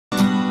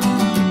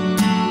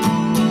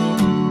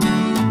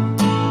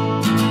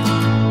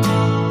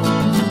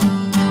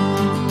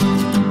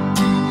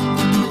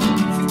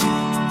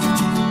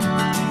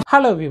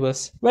Hello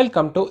viewers,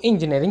 welcome to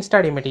Engineering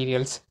Study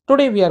Materials.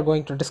 Today we are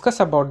going to discuss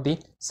about the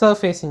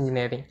surface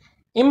engineering.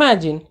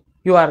 Imagine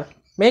you are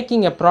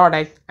making a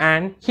product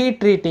and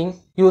heat treating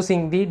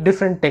using the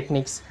different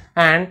techniques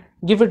and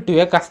give it to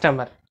a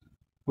customer.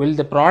 Will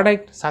the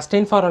product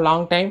sustain for a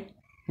long time?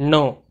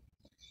 No,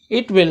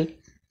 it will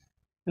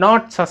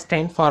not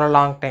sustain for a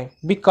long time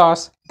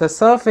because the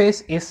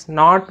surface is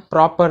not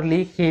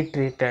properly heat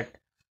treated.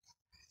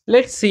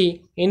 Let's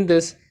see in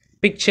this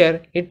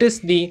picture, it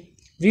is the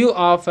view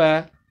of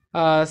a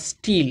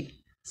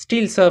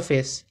steel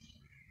surface.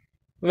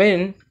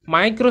 When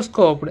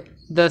microscoped,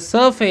 the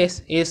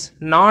surface is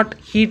not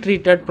heat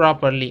treated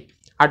properly.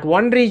 At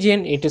one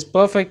region it is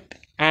perfect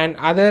and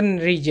other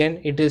region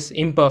it is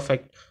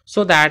imperfect.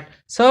 So that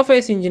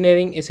surface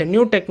engineering is a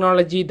new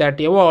technology that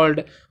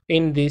evolved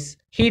in this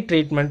heat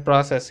treatment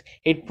process.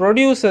 It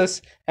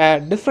produces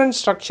a different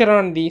structure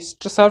on the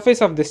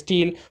surface of the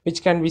steel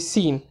which can be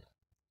seen,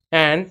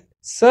 and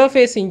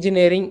surface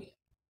engineering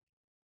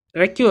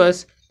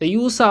requires the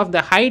use of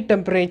the high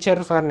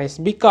temperature furnace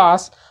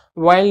because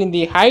while in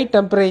the high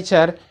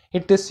temperature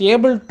it is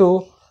able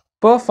to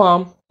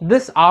perform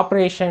this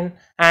operation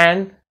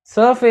and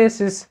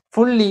surface is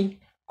fully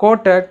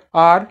coated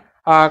or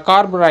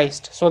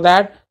carburized so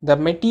that the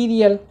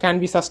material can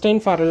be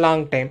sustained for a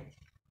long time.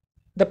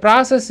 The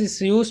process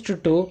is used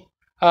to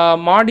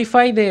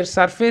modify their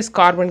surface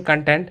carbon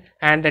content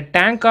and a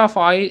tank of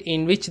oil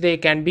in which they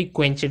can be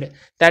quenched,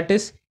 that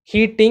is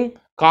heating,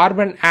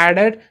 carbon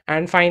added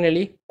and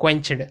finally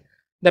quenched.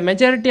 The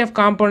majority of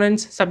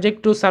components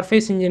subject to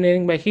surface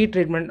engineering by heat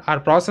treatment are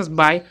processed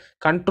by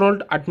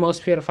controlled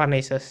atmosphere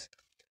furnaces.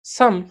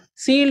 Some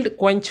sealed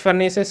quench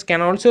furnaces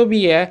can also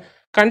be a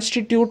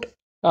constitute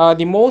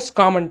the most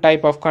common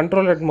type of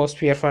controlled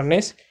atmosphere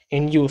furnace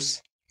in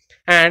use.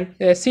 And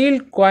a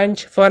sealed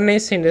quench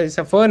furnace is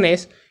a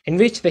furnace in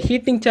which the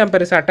heating chamber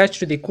is attached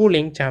to the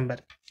cooling chamber,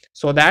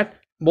 so that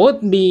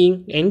both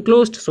being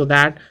enclosed so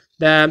that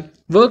the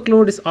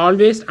workload is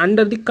always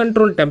under the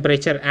controlled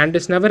temperature and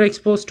is never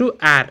exposed to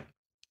air.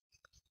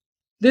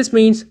 This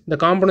means the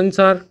components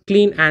are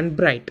clean and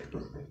bright.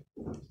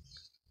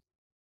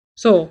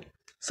 So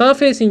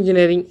surface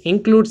engineering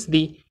includes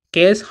the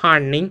case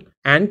hardening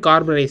and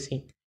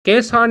carburizing.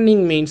 Case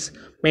hardening means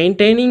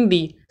maintaining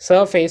the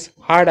surface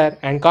harder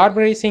and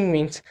carburizing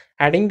means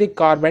adding the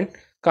carbon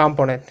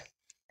component.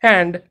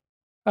 And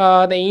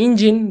the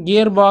engine,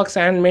 gearbox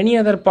and many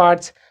other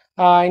parts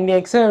in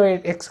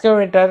the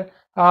excavator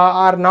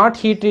are not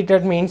heat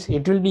treated means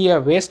it will be a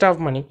waste of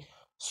money,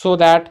 so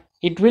that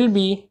it will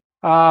be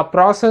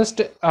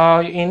processed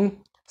in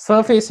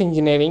surface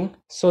engineering,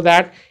 so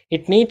that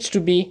it needs to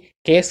be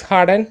case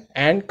hardened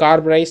and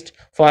carburized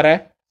for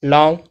a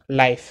long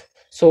life.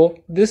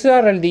 So these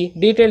are all the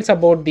details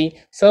about the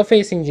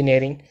surface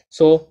engineering.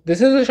 So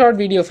this is a short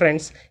video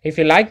friends. If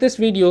you like this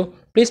video,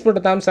 please put a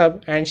thumbs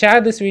up and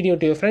share this video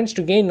to your friends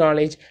to gain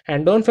knowledge,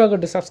 and don't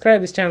forget to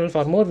subscribe this channel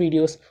for more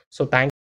videos. So thank you.